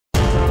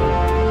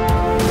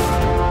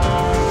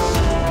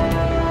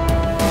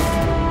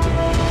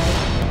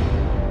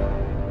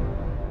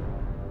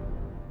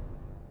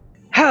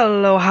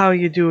How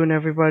you doing,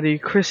 everybody?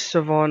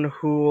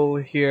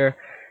 ChrisofGames here,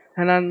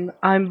 and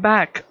I'm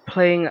back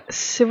playing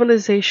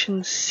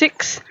Civilization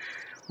 6,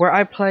 where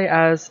I play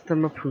as the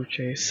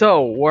Mapuche.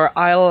 So, where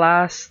I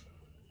last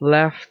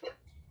left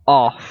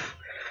off,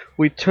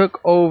 we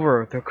took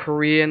over the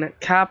Korean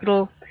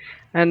capital,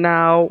 and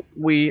now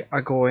we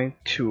are going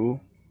to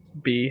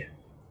be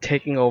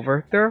taking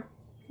over their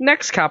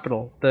next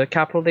capital, the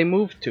capital they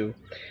moved to.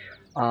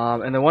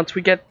 And then once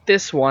we get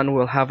this one,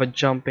 we'll have a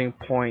jumping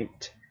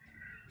point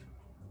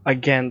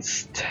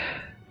against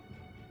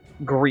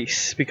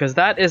Greece, because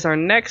that is our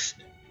next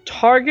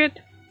target,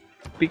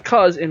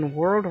 because in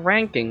world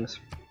rankings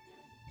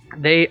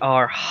they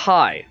are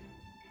high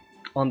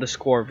on the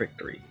score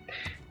victory,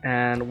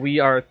 and we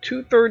are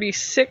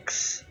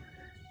 236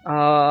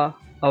 of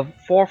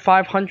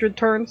 500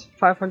 turns,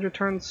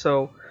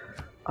 so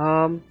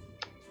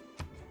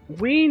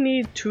we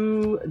need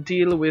to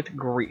deal with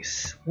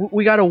Greece.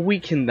 We gotta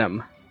weaken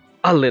them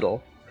a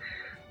little.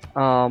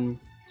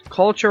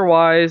 Culture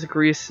wise,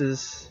 Greece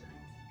is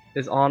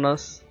on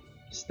us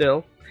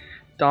still.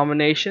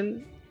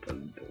 Domination,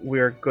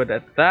 we're good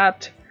at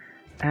that.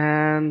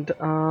 And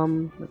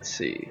let's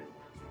see.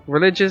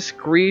 Religious,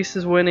 Greece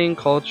is winning.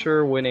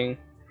 Culture, winning.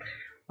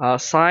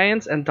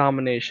 Science and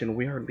domination,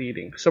 we are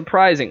leading,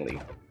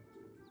 surprisingly.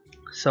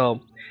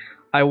 So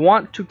I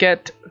want to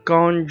get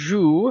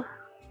Ganju,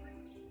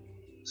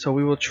 so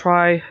we will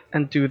try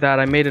and do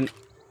that. I made an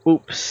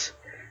oops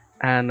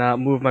and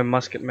move my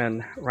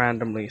musketmen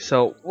randomly.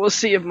 So we'll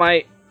see if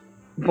my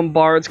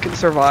bombards can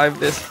survive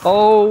this.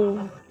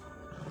 Oh!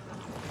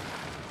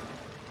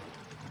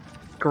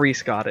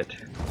 Greece got it.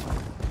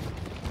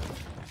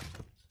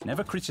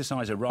 Never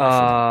criticize a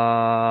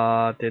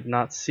rifle. Did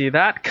not see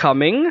that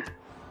coming.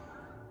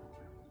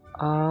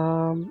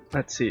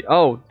 Let's see.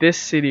 Oh, this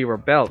city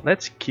rebelled.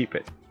 Let's keep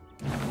it.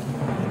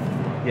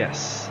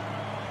 Yes.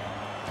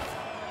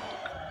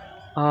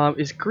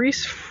 Is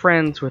Greece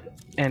friends with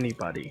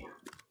anybody?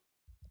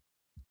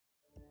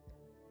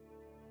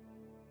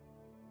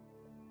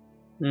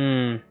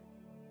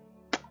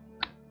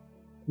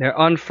 They're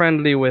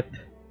unfriendly with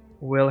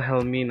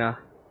Wilhelmina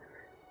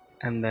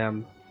and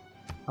them.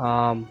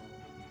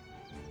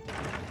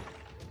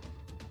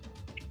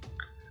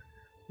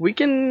 We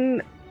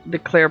can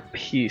declare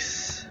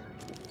peace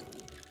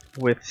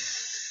with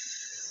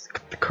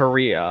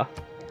Korea.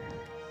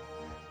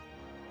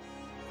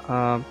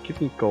 Give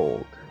me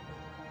gold.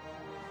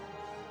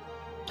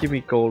 Give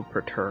me gold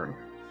per turn.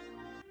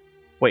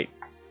 Wait.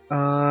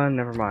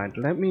 Never mind.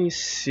 Let me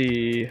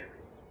see.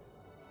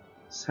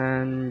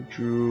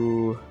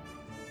 Sanju.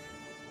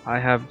 I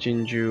have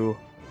Jinju.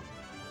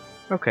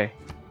 Okay.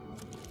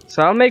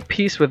 So I'll make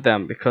peace with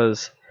them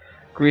because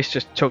Greece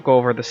just took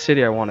over the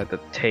city I wanted to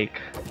take.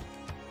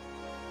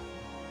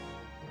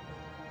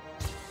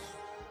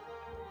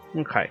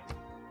 Okay.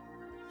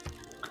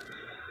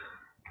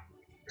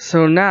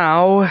 So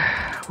now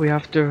we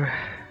have to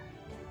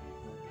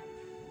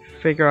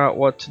figure out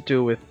what to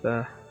do with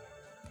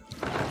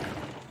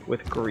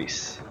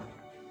Greece.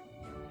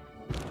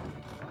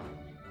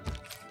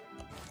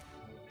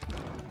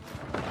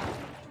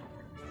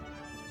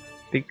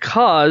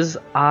 Because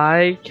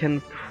I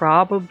can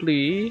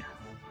probably,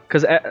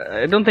 because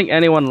I don't think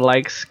anyone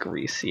likes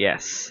Greece.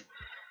 Yes,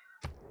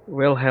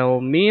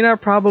 Wilhelmina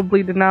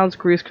probably denounced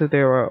Greece because they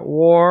were at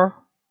war.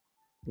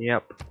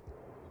 Yep.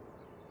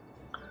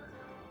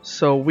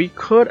 So we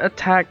could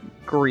attack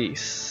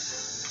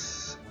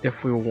Greece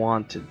if we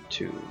wanted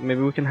to.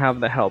 Maybe we can have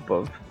the help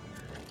of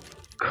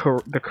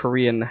the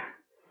Korean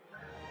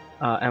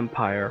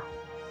Empire.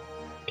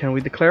 Can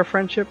we declare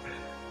friendship?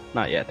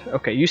 Not yet.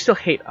 Okay, you still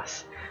hate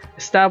us.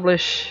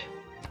 Establish.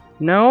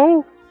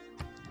 No?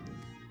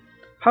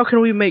 How can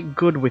we make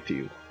good with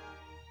you?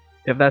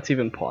 If that's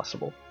even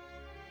possible.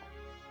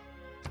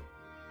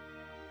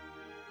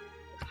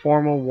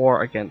 Formal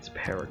war against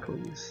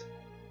Pericles.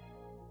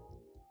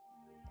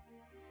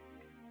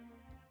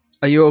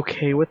 Are you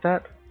okay with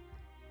that?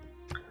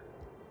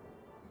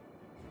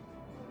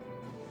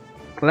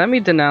 Let me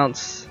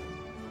denounce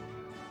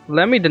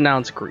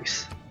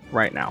Greece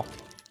right now.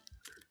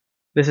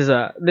 This is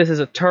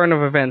a turn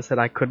of events that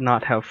I could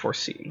not have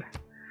foreseen.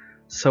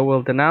 So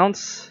we'll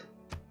denounce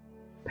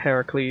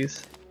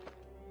Pericles.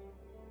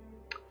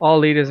 All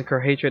leaders incur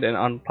hatred and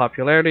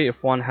unpopularity.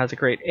 If one has a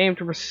great aim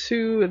to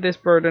pursue, this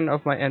burden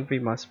of my envy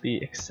must be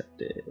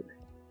accepted.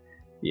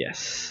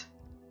 Yes.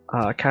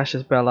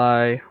 Cassius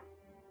Belli.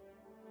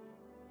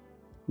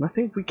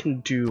 Nothing we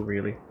can do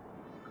really.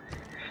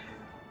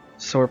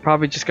 So we're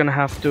probably just gonna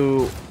have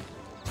to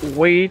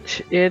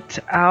wait it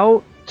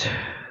out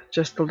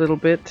just a little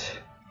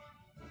bit.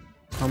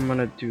 I'm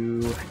gonna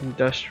do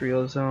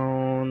industrial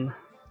zone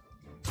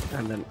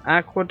and then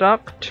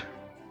aqueduct.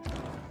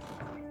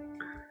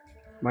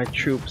 My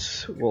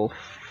troops will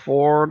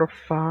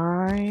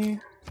fortify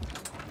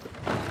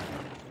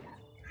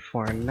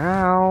for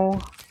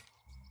now.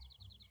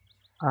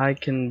 I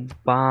can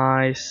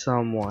buy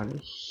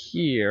someone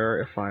here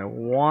if I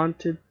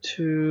wanted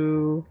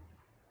to.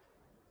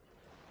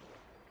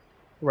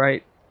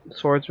 Right,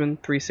 swordsman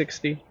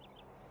 360.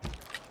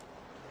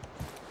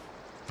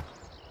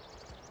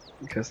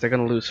 because they're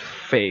gonna lose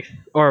faith,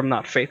 or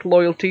not faith,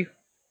 loyalty.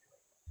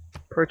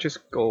 Purchase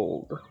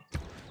gold.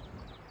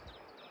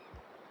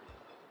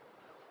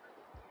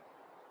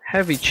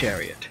 Heavy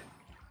chariot.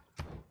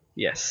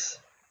 Yes.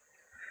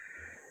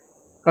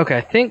 Okay,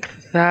 I think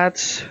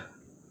that's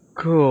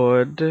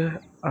good.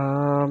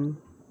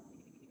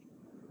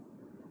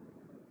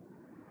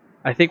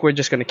 I think we're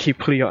just gonna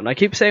keep Leon. I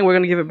keep saying we're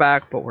gonna give it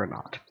back, but we're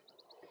not.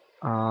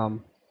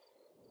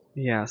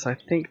 Yes, I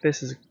think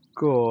this is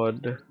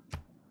good.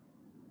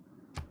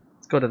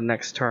 Let's go to the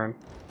next turn.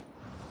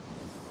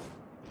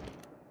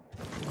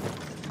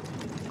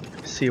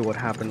 See what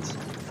happens.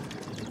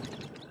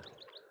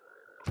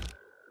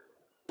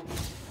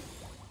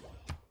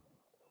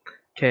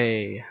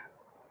 Okay.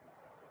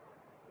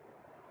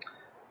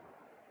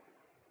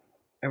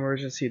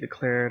 Emergency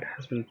declared,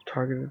 has been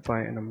targeted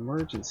by an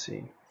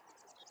emergency.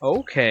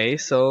 Okay,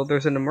 so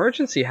there's an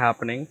emergency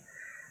happening.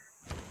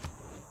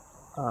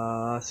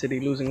 City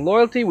losing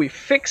loyalty, we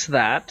fix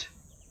that.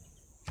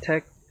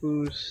 Tech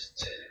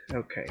boost,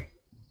 okay.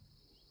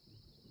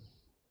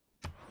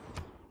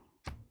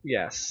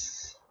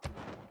 Yes.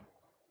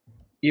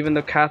 Even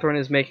though Catherine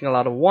is making a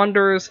lot of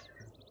wonders,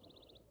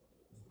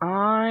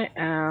 I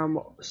am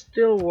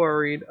still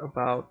worried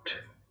about...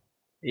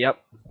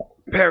 Yep,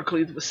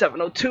 Pericles was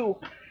 702.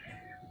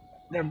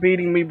 They're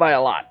beating me by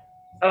a lot.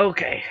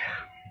 Okay.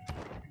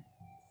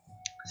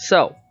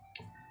 So,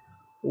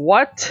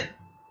 what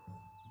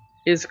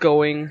is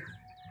going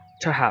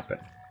to happen?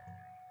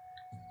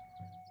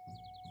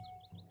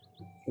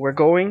 We're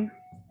going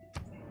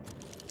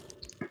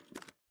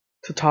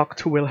to talk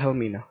to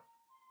Wilhelmina.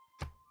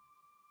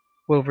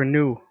 We'll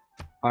renew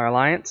our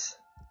alliance,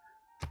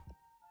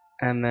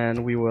 and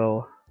then we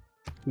will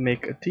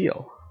make a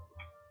deal.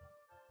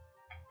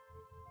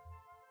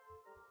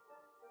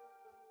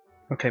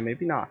 Okay,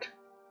 maybe not.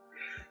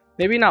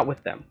 Maybe not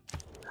with them.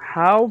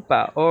 How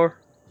about, or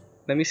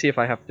let me see if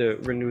I have to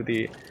renew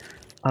the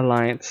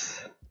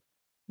alliance.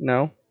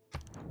 No.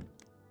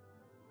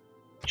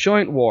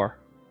 Joint war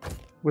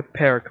with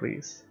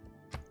Pericles.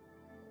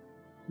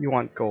 You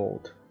want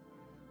gold.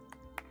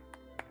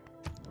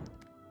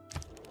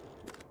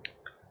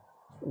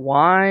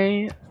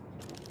 Why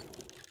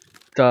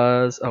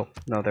does... Oh,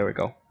 no, there we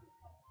go.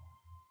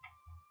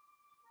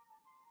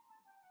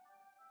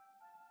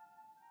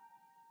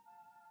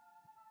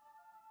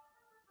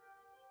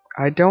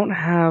 I don't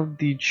have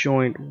the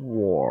joint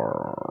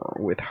war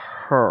with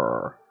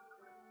her.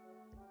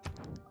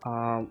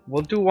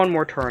 We'll do one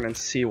more turn and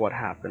see what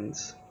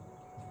happens.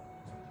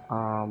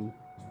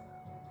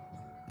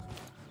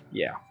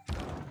 Yeah.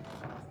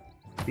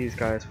 These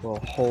guys will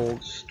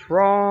hold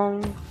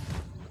strong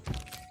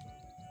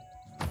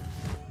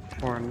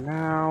for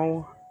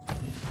now.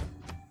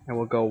 And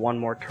we'll go one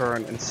more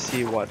turn and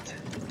see what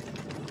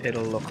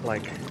it'll look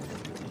like.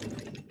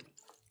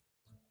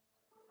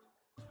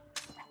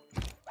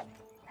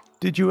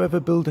 Did you ever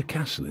build a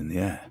castle in the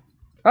air?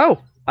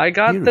 Oh, I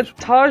got the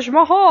Taj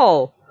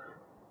Mahal!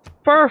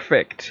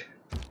 Perfect!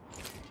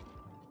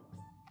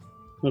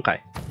 Okay.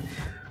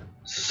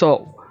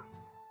 So,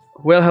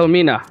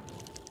 Wilhelmina,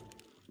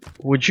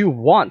 would you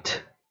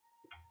want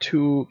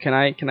to... Can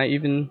I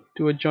even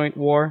do a joint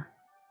war?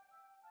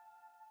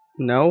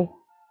 No?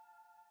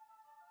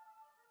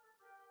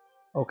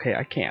 Okay,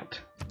 I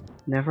can't.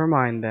 Never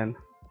mind then.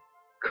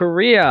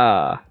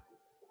 Korea!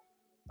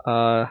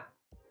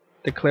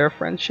 Declare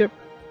friendship?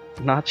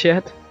 Not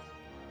yet.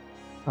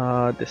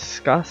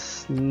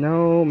 Discuss?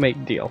 No.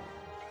 Make deal.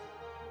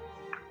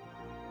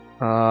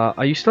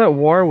 Are you still at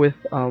war with,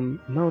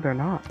 no they're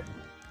not.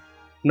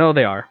 No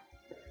they are.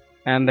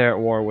 And they're at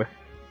war with,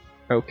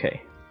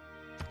 okay.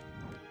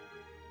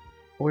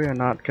 We are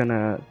not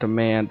gonna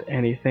demand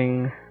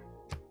anything.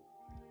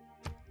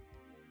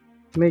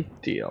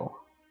 Make deal.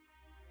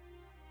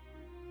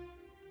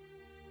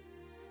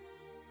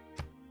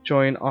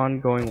 Join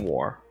ongoing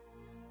war.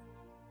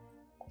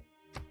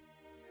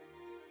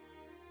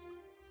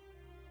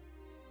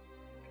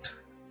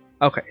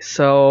 Okay,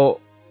 so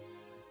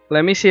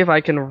let me see if I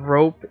can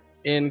rope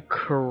in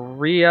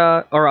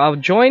Korea, or I'll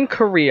join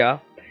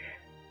Korea,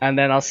 and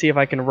then I'll see if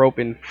I can rope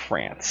in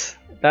France.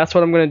 That's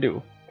what I'm gonna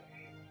do.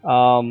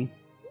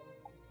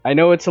 I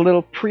know it's a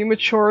little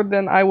premature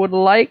than I would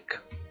like,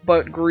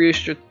 but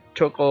Greece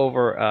took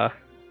over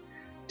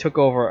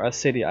a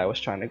city I was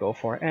trying to go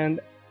for, and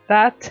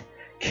that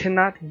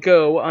cannot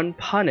go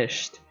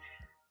unpunished.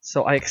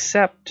 So I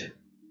accept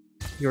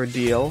your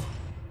deal.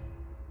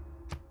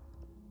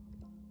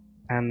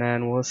 And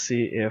then we'll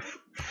see if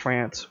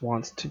France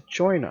wants to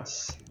join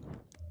us.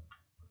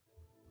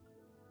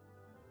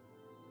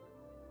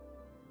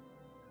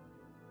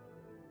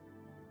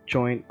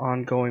 Join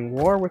ongoing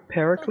war with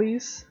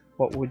Pericles?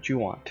 What would you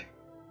want?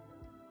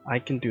 I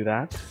can do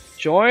that.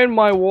 Join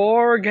my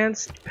war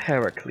against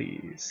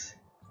Pericles.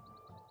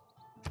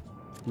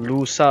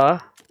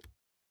 Lusa.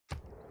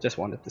 Just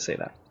wanted to say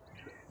that.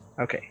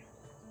 Okay.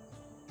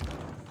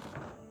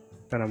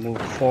 Gonna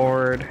move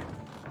forward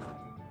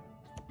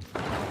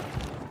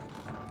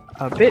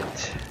a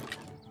bit.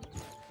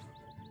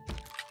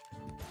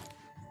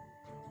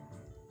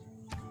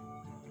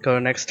 Go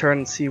to next turn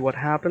and see what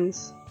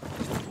happens.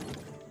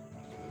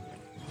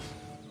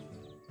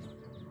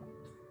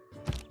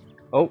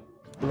 Oh,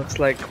 looks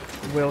like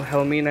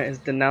Wilhelmina is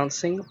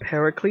denouncing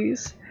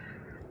Pericles.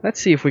 Let's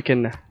see if we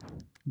can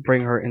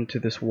bring her into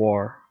this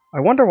war. I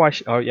wonder why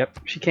she... Oh, yep,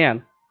 she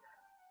can.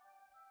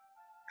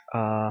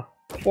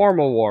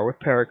 Formal war with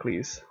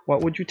Pericles.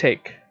 What would you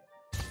take?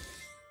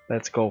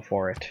 Let's go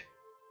for it.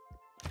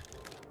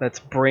 Let's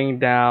bring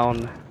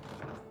down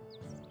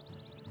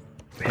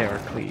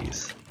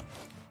Pericles.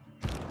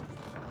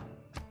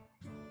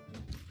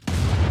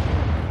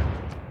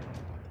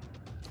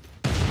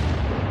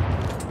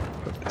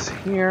 Put this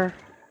here.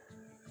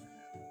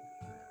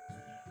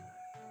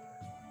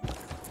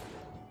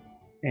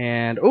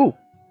 And, oh,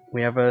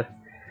 we have a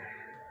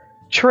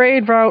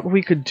trade route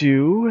we could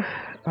do.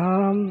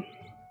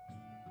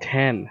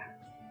 10.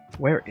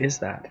 Where is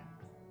that?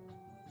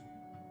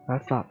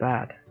 That's not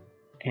bad.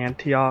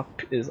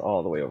 Antioch is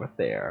all the way over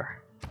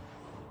there.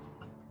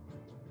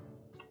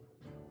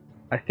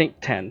 I think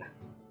 10.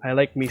 I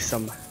like me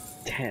some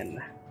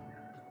 10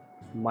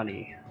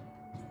 money.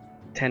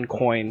 10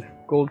 coin.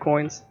 Gold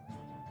coins?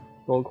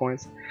 Gold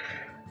coins.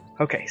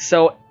 Okay,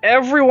 so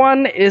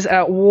everyone is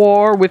at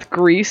war with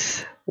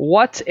Greece.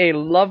 What a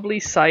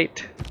lovely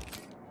sight.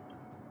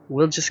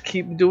 We'll just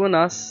keep doing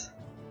us.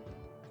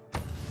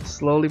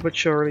 Slowly but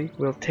surely,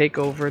 we'll take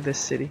over this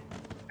city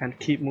and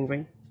keep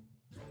moving.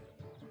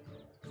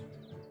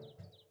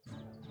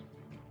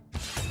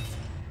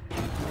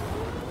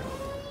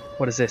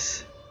 What is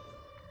this?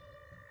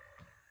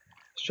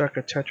 Struck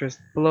a treacherous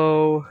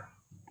blow,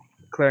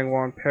 declaring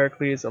war on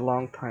Pericles, a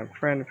longtime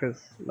friend of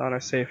his. None are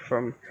safe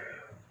from.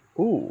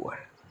 Ooh.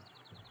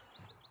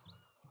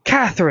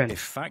 Catherine! If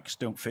facts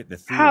don't fit the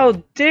theory. How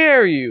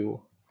dare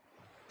you!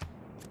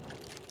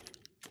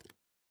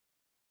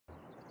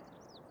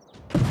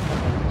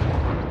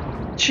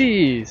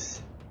 Jeez.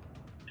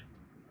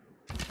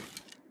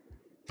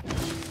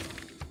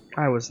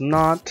 I was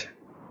not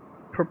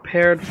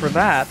prepared for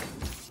that.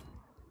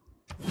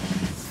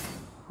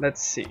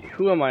 Let's see,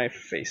 who am I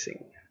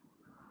facing?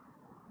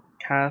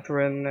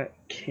 Catherine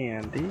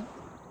Candy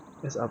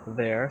is up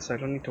there, so I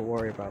don't need to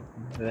worry about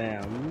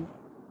them.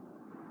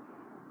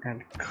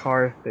 And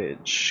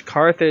Carthage.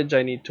 Carthage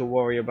I need to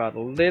worry about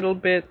a little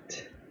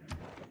bit.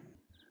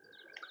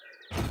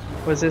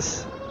 What is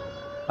this?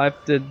 I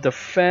have to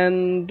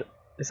defend...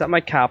 Is that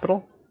my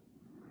capital?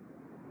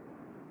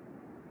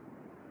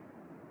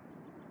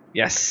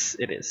 Yes,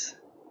 it is.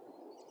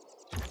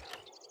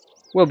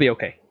 We'll be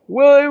okay.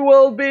 We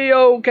will be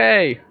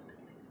okay!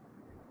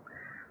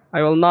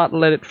 I will not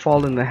let it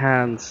fall in the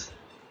hands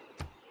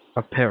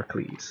of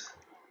Pericles.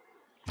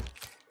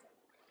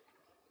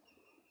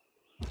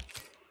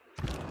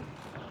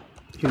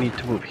 You need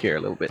to move here a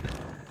little bit.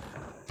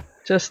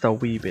 Just a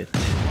wee bit.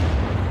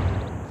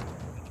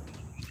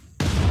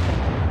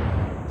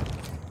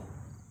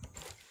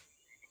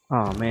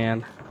 Oh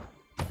man.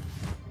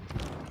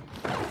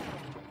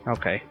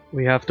 Okay,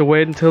 we have to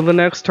wait until the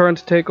next turn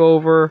to take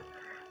over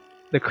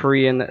the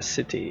Korean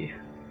city.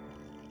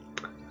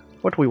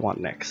 What do we want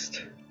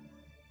next?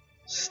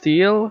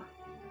 Steel?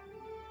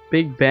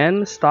 Big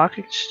Ben? Stock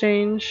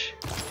exchange?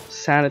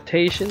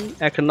 Sanitation?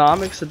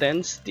 Economics?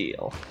 Then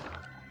steel.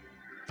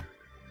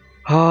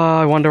 Oh,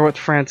 I wonder what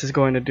France is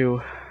going to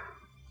do.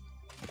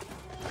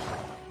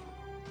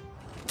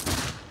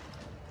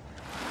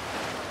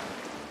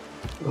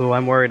 Ooh,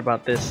 I'm worried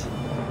about this.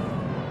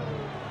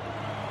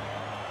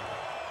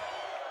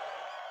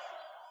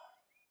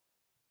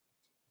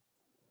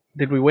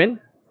 Did we win?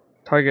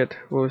 Target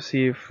will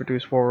receive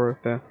reduced war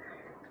with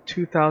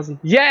 2,000.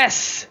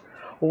 Yes!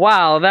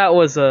 Wow, that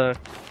was a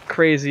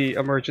crazy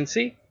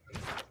emergency.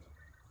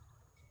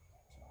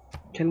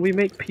 Can we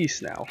make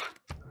peace now?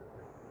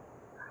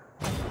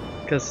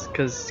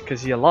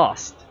 Cause you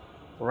lost,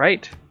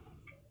 right?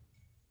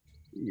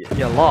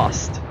 You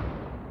lost,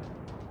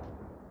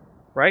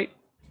 right?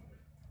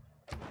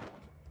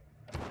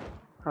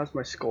 How's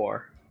my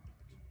score?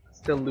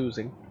 Still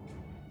losing.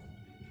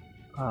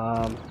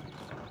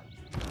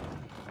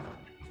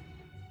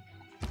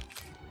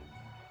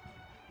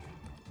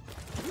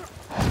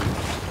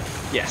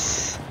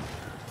 Yes,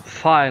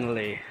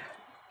 finally.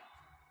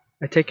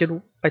 I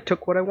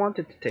took what I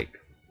wanted to take.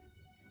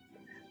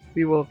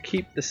 We will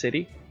keep the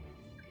city.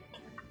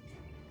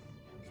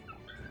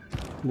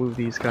 Move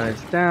these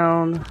guys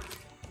down.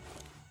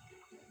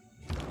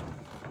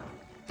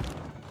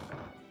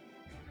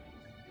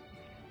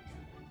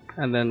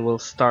 And then we'll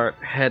start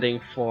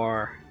heading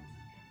for...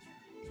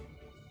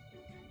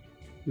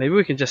 Maybe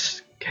we can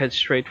just head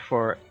straight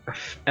for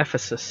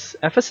Ephesus.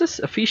 Ephesus?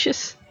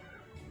 Ephesus?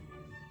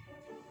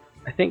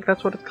 I think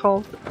that's what it's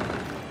called.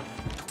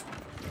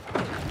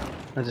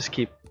 I just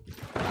keep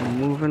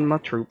moving my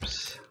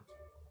troops.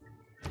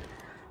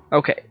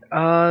 Okay,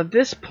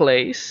 this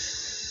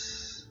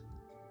place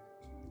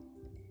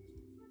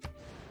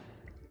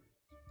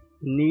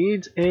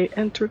needs a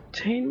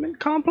entertainment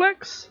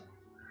complex?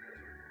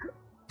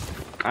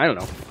 I don't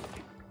know.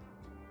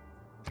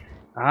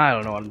 I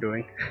don't know what I'm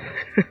doing.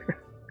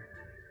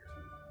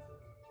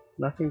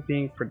 Nothing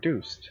being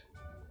produced.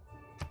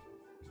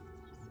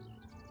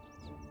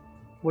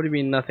 What do you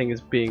mean nothing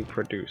is being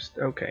produced?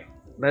 Okay,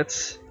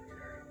 let's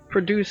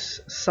produce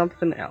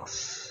something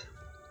else.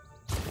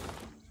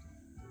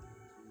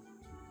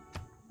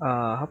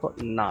 How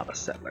about not a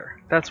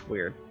settler? That's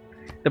weird.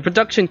 The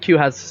production queue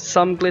has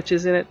some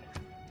glitches in it.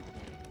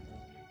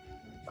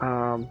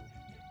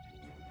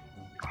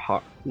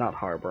 Not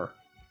harbor.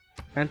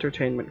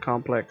 Entertainment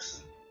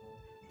complex.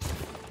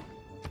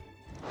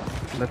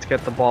 Let's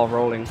get the ball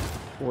rolling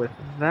with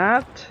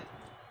that.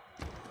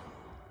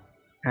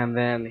 And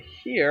then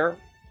here,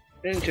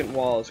 ancient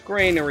walls,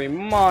 granary,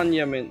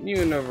 monument,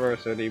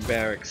 university,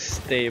 barracks,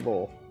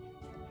 stable.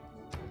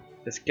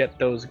 Just get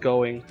those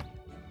going.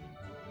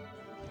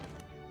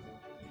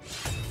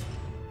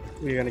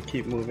 We're gonna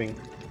keep moving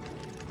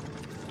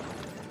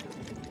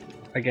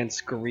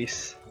against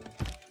Greece.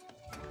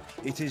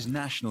 It is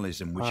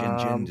nationalism which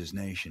engenders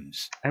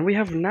nations. And we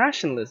have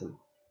nationalism.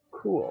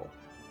 Cool.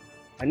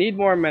 I need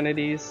more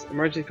amenities.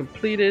 Emergency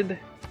completed.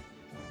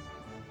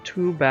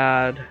 Too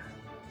bad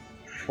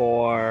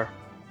for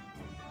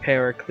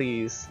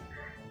Pericles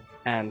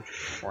and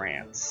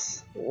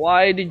France.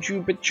 Why did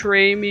you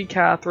betray me,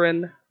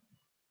 Catherine?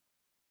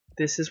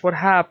 This is what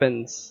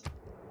happens.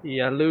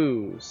 You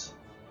lose.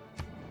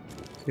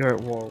 You're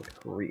at war with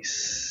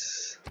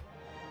Greece.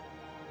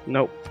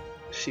 Nope.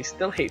 She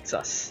still hates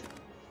us.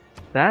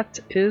 That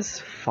is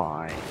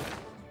fine.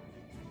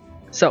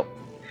 So,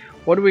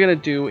 what are we gonna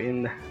do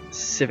in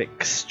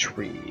civics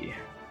tree?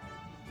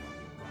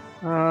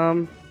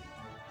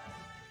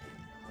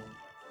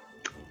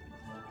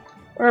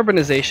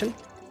 Urbanization,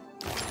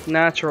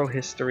 natural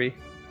history.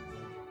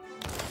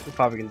 We're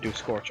probably gonna do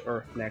Scorch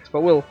Earth next,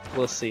 but we'll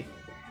see.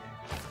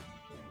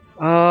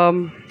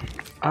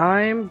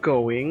 I'm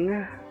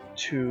going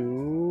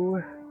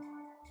to.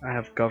 I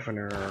have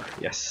governor.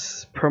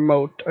 Yes,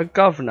 promote a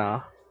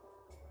governor.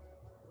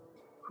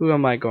 Who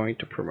am I going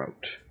to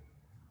promote?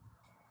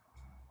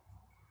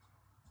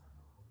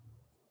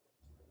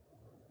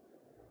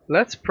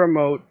 Let's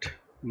promote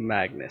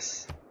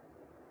Magnus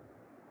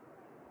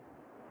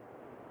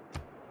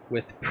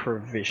with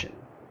provision.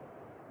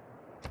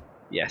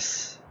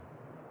 Yes.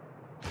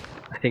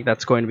 I think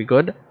that's going to be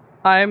good.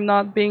 I'm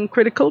not being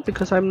critical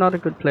because I'm not a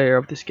good player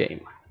of this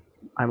game.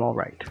 I'm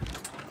alright.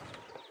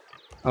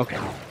 Okay.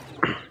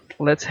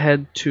 Let's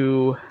head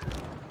to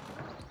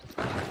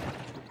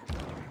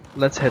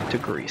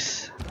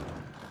Greece.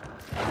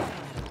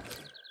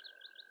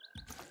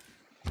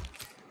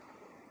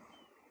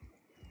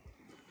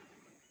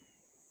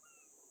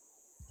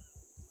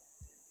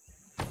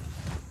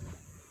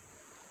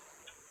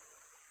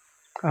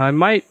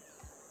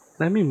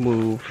 Let me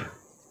move.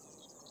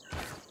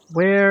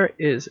 Where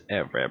is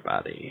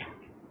everybody?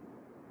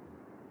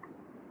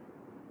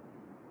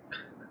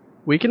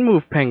 We can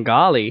move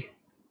Pengali.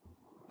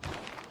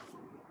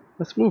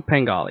 Let's move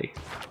Pengali.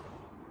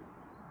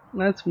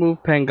 Let's move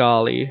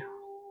Pengali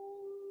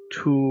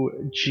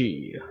to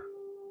G.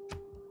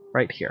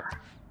 Right here.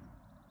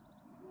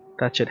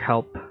 That should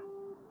help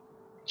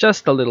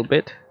just a little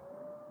bit.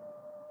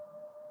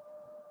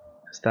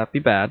 Does that be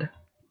bad?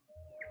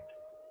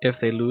 If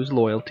they lose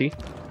loyalty.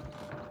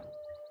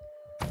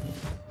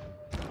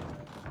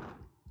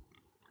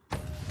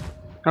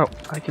 Oh,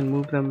 I can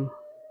move them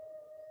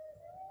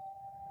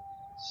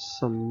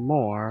some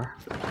more.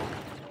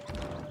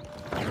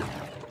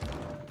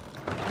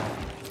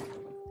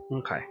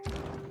 Okay.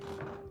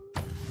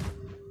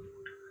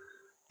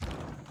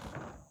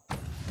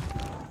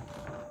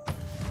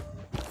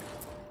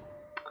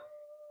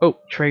 Oh,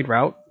 trade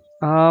route.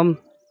 Can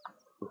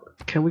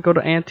we go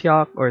to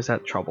Antioch, or is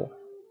that trouble?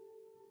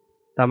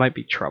 That might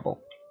be trouble.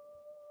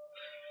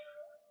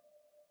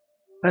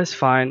 That's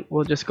fine.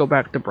 We'll just go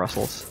back to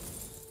Brussels.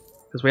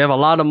 Because we have a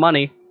lot of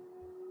money.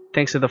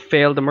 Thanks to the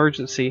failed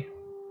emergency.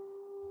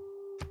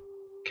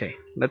 Okay,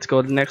 let's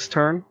go to the next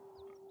turn.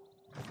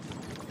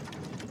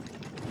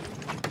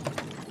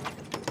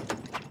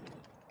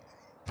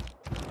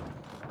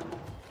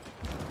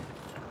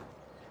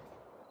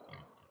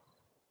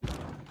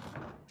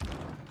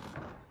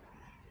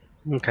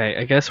 Okay,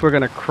 I guess we're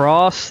gonna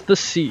cross the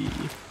sea.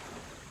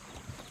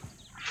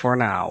 For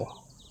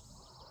now.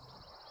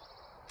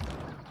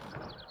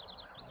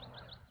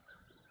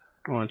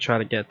 I want to try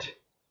to get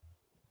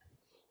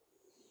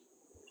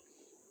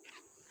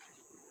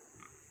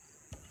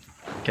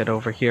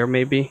over here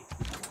maybe.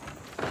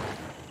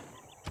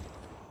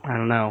 I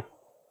don't know.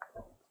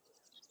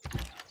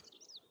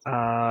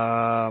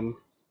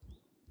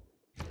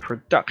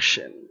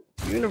 Production,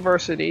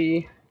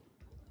 university,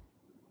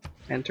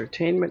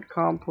 entertainment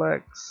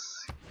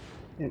complex,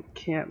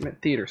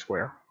 encampment, theater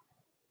square.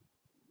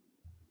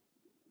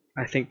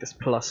 I think this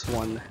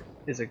 +1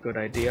 is a good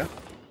idea.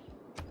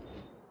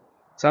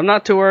 So I'm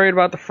not too worried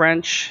about the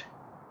French.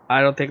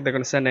 I don't think they're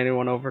going to send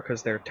anyone over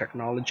because their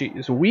technology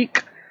is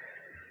weak.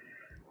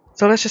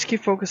 So let's just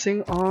keep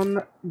focusing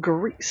on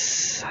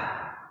Greece.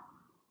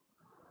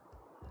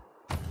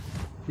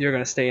 You're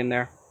going to stay in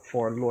there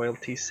for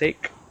loyalty's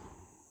sake.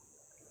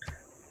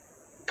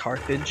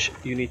 Carthage,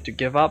 you need to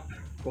give up.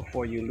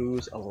 before you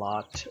lose a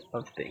lot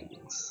of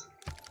things.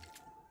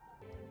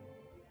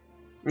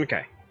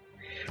 Okay.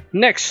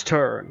 Next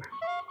turn.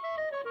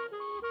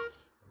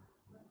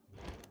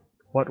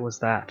 What was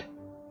that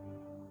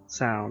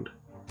sound?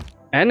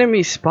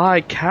 Enemy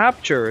spy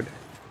captured.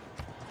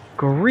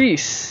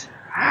 Greece,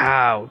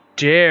 how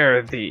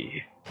dare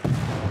thee?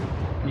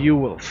 You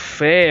will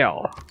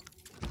fail.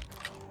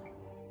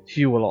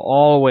 You will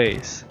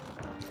always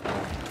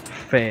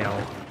fail.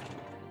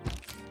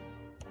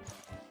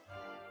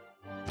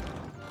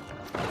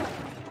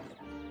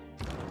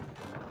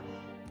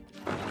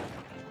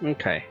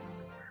 Okay.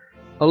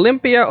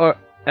 Olympia or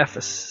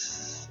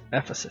Ephesus?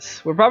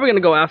 Ephesus. We're probably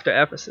gonna go after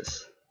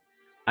Ephesus.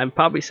 I'm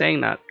probably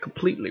saying that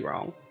completely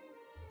wrong.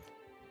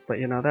 But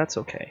you know, that's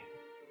okay.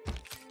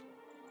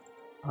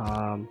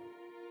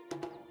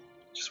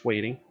 Just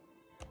waiting.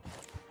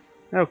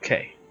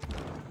 Okay.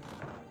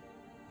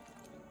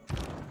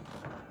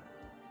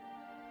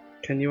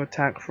 Can you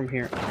attack from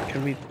here?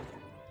 Can we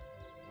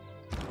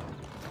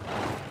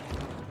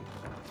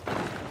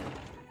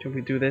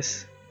do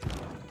this?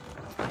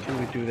 Can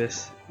we do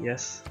this?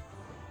 Yes.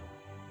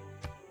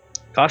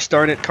 Gosh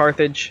darn it,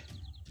 Carthage.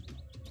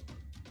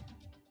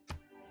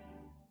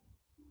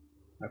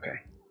 Okay.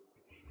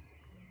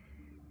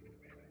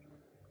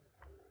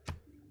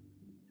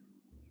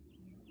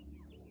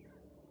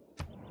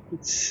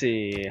 Let's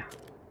see.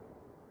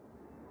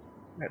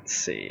 Let's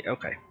see.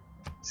 Okay.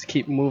 Let's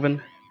keep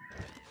moving.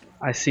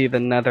 I see the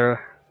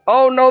nether.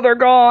 Oh no, they're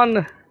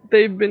gone!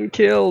 They've been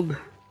killed.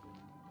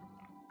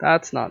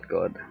 That's not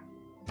good.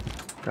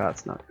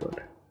 That's not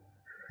good.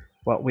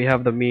 Well, we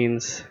have the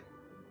means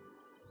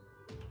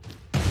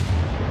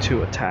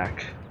to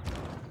attack.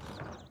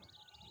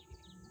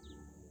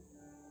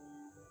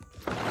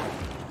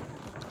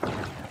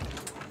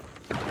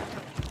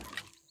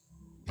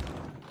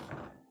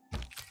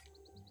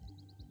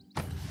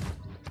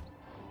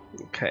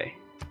 Okay.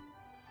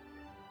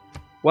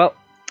 Well,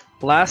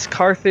 last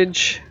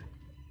Carthage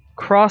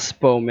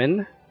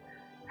crossbowman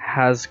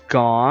has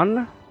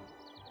gone.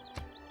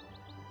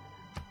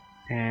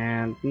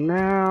 And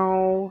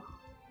now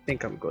I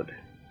think I'm good.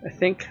 I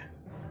think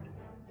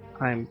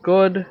I'm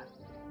good.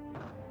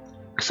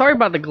 Sorry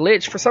about the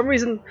glitch. For some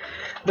reason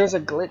there's a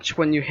glitch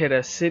when you hit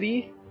a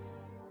city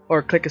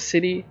or click a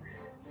city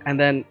and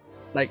then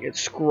like it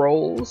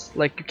scrolls,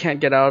 like you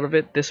can't get out of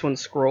it. This one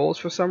scrolls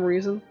for some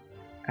reason.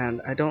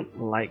 And I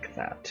don't like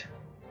that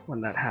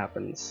when that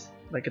happens.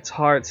 Like it's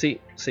hard. See.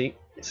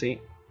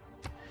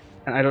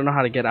 And I don't know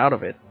how to get out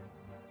of it.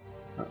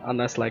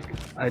 Unless like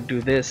I do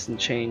this and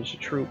change the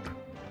troop.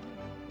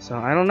 So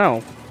I don't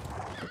know.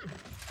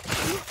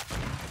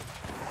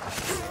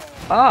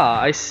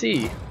 Ah, I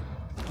see.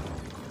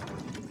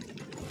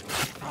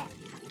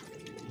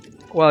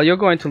 Well, you're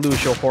going to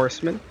lose your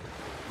horsemen,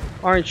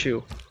 aren't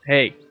you?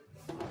 Hey,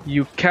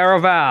 you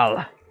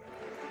caraval.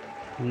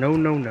 No,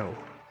 no, no.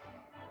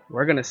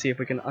 We're gonna see if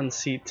we can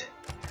unseat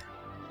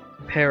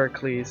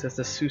Pericles as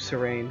the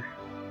suzerain.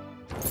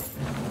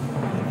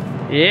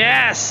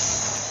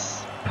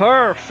 Yes!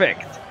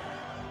 Perfect!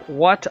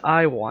 What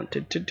I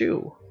wanted to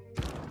do.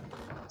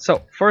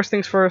 So, first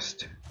things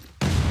first,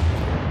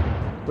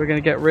 we're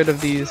gonna get rid of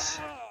these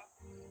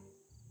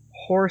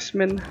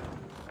horsemen,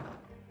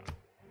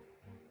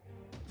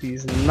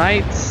 these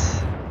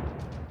knights,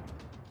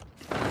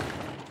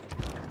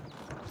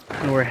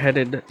 and we're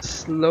headed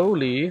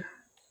slowly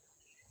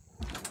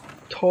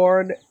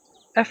toward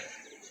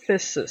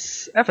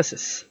Ephesus.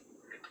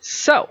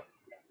 So,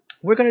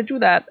 we're gonna do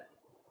that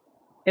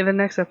in the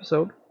next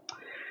episode.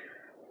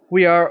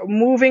 We are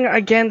moving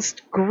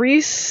against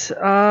Greece.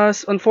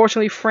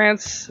 Unfortunately,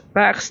 France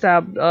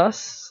backstabbed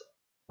us,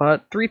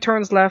 but 3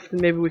 turns left,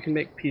 and maybe we can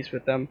make peace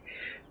with them.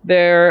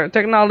 Their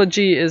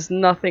technology is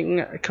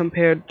nothing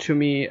compared to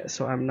me,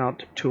 so I'm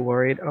not too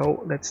worried.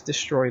 Oh, let's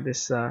destroy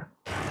this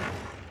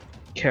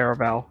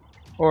caravel,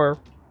 or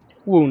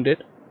wound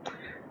it.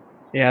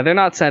 Yeah, they're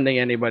not sending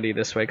anybody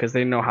this way because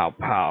they know how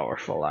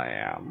powerful I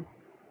am.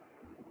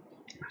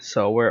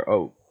 So we're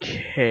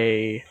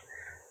okay.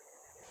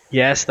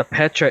 Yes, the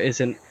Petra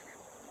is in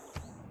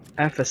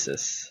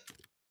Ephesus.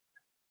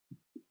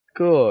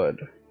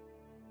 Good.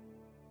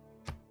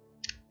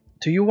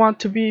 Do you want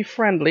to be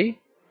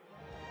friendly?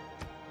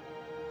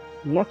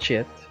 Not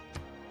yet.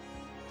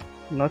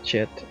 Not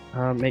yet.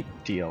 Make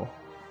deal.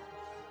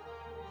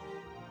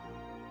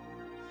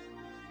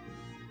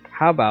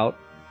 How about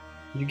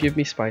you give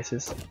me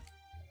spices,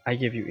 I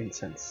give you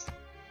incense.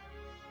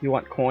 You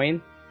want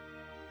coin?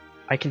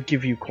 I can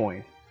give you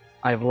coin.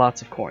 I have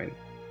lots of coin.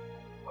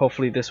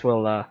 Hopefully this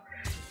will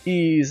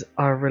ease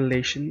our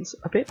relations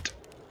a bit.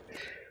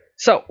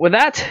 So with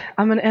that,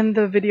 I'm gonna end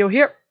the video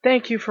here.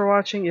 Thank you for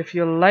watching. If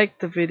you liked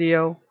the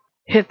video,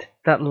 hit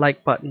that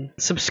like button.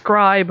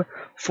 Subscribe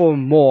for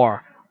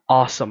more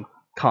awesome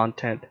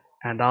content.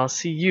 And I'll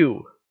see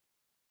you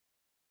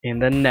in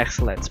the next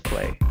Let's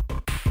Play.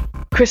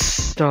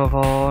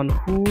 ChrisofGames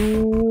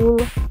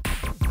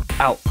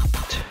out.